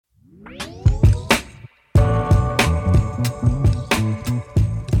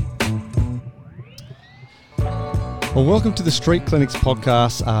Well, welcome to the Street Clinics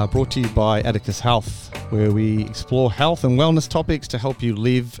podcast, brought to you by Atticus Health, where we explore health and wellness topics to help you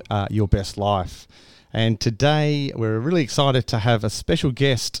live your best life. And today, we're really excited to have a special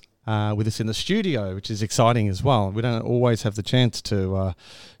guest with us in the studio, which is exciting as well. We don't always have the chance to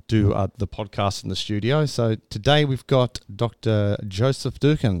do the podcast in the studio. So today, we've got Dr. Joseph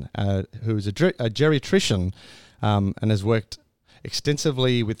Dookan, who is a geriatrician and has worked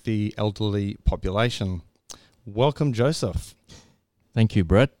extensively with the elderly population. Welcome, Joseph. Thank you,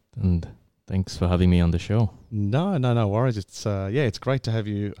 Brett, and thanks for having me on the show. No worries. It's great to have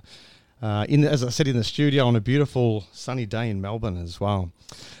you as I said, in the studio on a beautiful sunny day in Melbourne as well.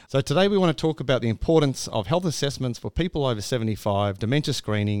 So today we want to talk about the importance of health assessments for people over 75, dementia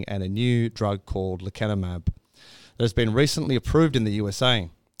screening, and a new drug called lecanemab that has been recently approved in the USA.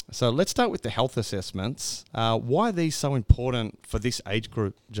 So let's start with the health assessments. Why are these so important for this age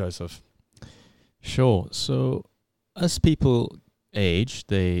group, Joseph? Sure. So as people age,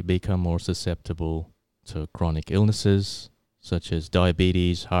 they become more susceptible to chronic illnesses such as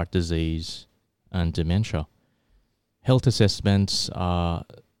diabetes, heart disease, and dementia. Health assessments are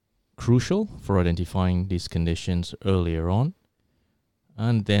crucial for identifying these conditions earlier on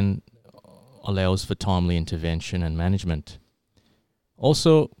and then allows for timely intervention and management.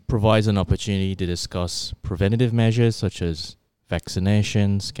 Also provides an opportunity to discuss preventative measures such as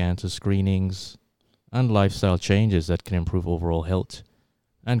vaccinations, cancer screenings, and lifestyle changes that can improve overall health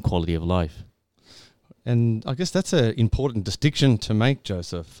and quality of life. And I guess that's an important distinction to make,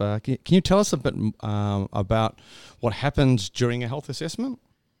 Joseph. Can you tell us a bit about what happens during a health assessment?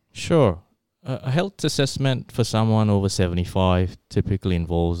 Sure. A health assessment for someone over 75 typically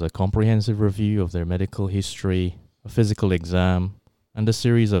involves a comprehensive review of their medical history, a physical exam, and a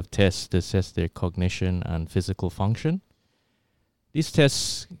series of tests to assess their cognition and physical function. These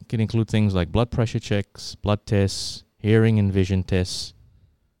tests can include things like blood pressure checks, blood tests, hearing and vision tests,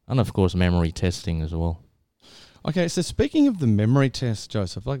 and of course memory testing as well. Okay, so speaking of the memory test,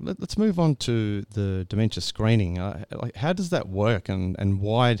 Joseph, let's move on to the dementia screening. How does that work, and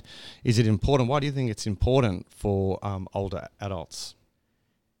why is it important? Why do you think it's important for older adults?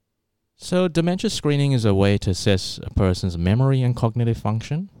 So dementia screening is a way to assess a person's memory and cognitive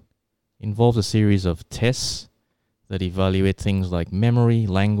function. It involves a series of tests that evaluate things like memory,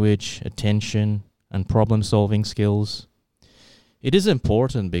 language, attention, and problem-solving skills. It is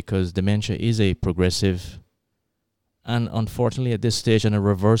important because dementia is a progressive and, unfortunately, at this stage, an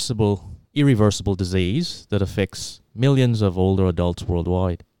irreversible disease that affects millions of older adults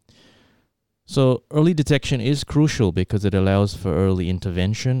worldwide. So early detection is crucial because it allows for early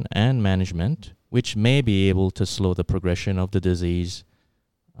intervention and management, which may be able to slow the progression of the disease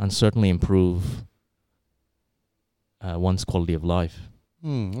and certainly improve one's quality of life.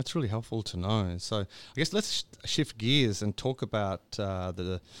 That's really helpful to know. So I guess let's shift gears and talk about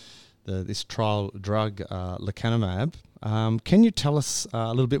this trial drug, lecanemab. Can you tell us a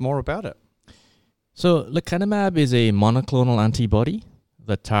little bit more about it? So lecanemab is a monoclonal antibody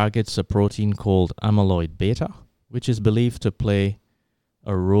that targets a protein called amyloid beta, which is believed to play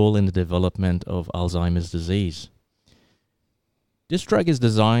a role in the development of Alzheimer's disease. This drug is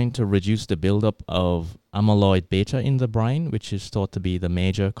designed to reduce the buildup of amyloid beta in the brain, which is thought to be the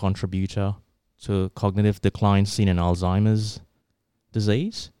major contributor to cognitive decline seen in Alzheimer's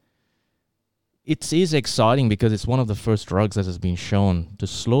disease. It is exciting because it's one of the first drugs that has been shown to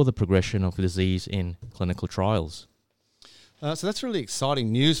slow the progression of disease in clinical trials. So that's really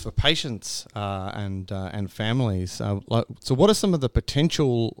exciting news for patients and families. So what are some of the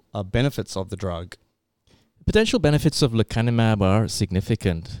potential benefits of the drug? Potential benefits of lecanemab are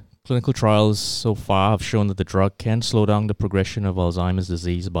significant. Clinical trials so far have shown that the drug can slow down the progression of Alzheimer's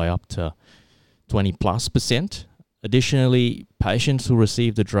disease by up to 20+%. Additionally, patients who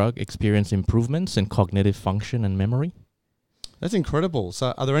receive the drug experience improvements in cognitive function and memory. That's incredible.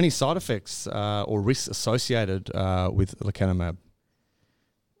 So are there any side effects or risks associated with lecanemab?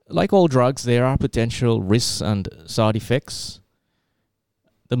 Like all drugs, there are potential risks and side effects.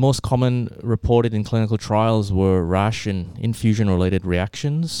 The most common reported in clinical trials were rash and infusion-related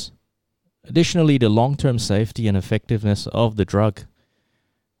reactions. Additionally, the long-term safety and effectiveness of the drug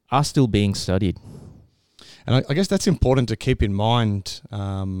are still being studied. And I guess that's important to keep in mind.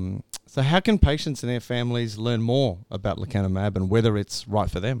 So how can patients and their families learn more about lecanemab and whether it's right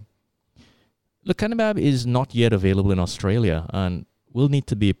for them? Lecanemab is not yet available in Australia and will need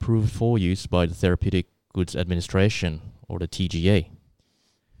to be approved for use by the Therapeutic Goods Administration, or the TGA.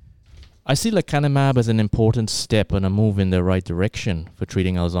 I see lecanemab as an important step and a move in the right direction for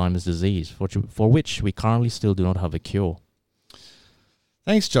treating Alzheimer's disease, for which we currently still do not have a cure.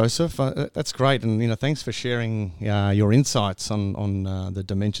 Thanks, Joseph. That's great, and thanks for sharing your insights on the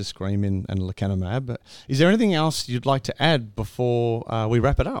dementia screening and lecanemab. Is there anything else you'd like to add before we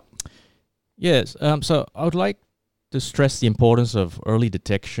wrap it up? Yes. So I would like to stress the importance of early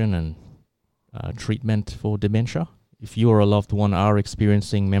detection and treatment for dementia. If you or a loved one are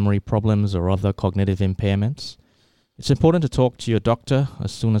experiencing memory problems or other cognitive impairments, it's important to talk to your doctor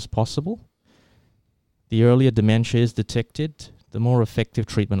as soon as possible. The earlier dementia is detected, the more effective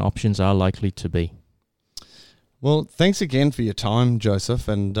treatment options are likely to be. Well, thanks again for your time, Joseph.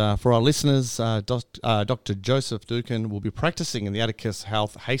 And for our listeners, Dr. Joseph Dookan will be practicing in the Atticus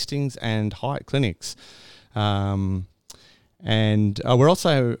Health Hastings and Hyatt clinics. And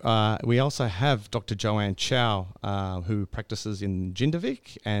we also have Dr. Joanne Chow, who practices in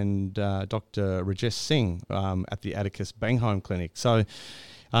Jindavik, and Dr. Rajesh Singh at the Atticus Banghome Clinic. So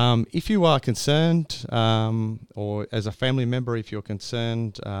if you are concerned, or as a family member, if you're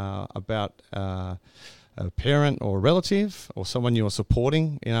concerned about a parent or relative or someone you're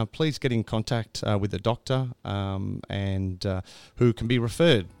supporting, please get in contact with a doctor and who can be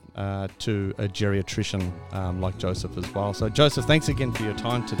referred to a geriatrician like Joseph as well. So Joseph, thanks again for your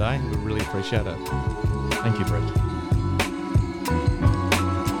time today. We really appreciate it. Thank you, Brett.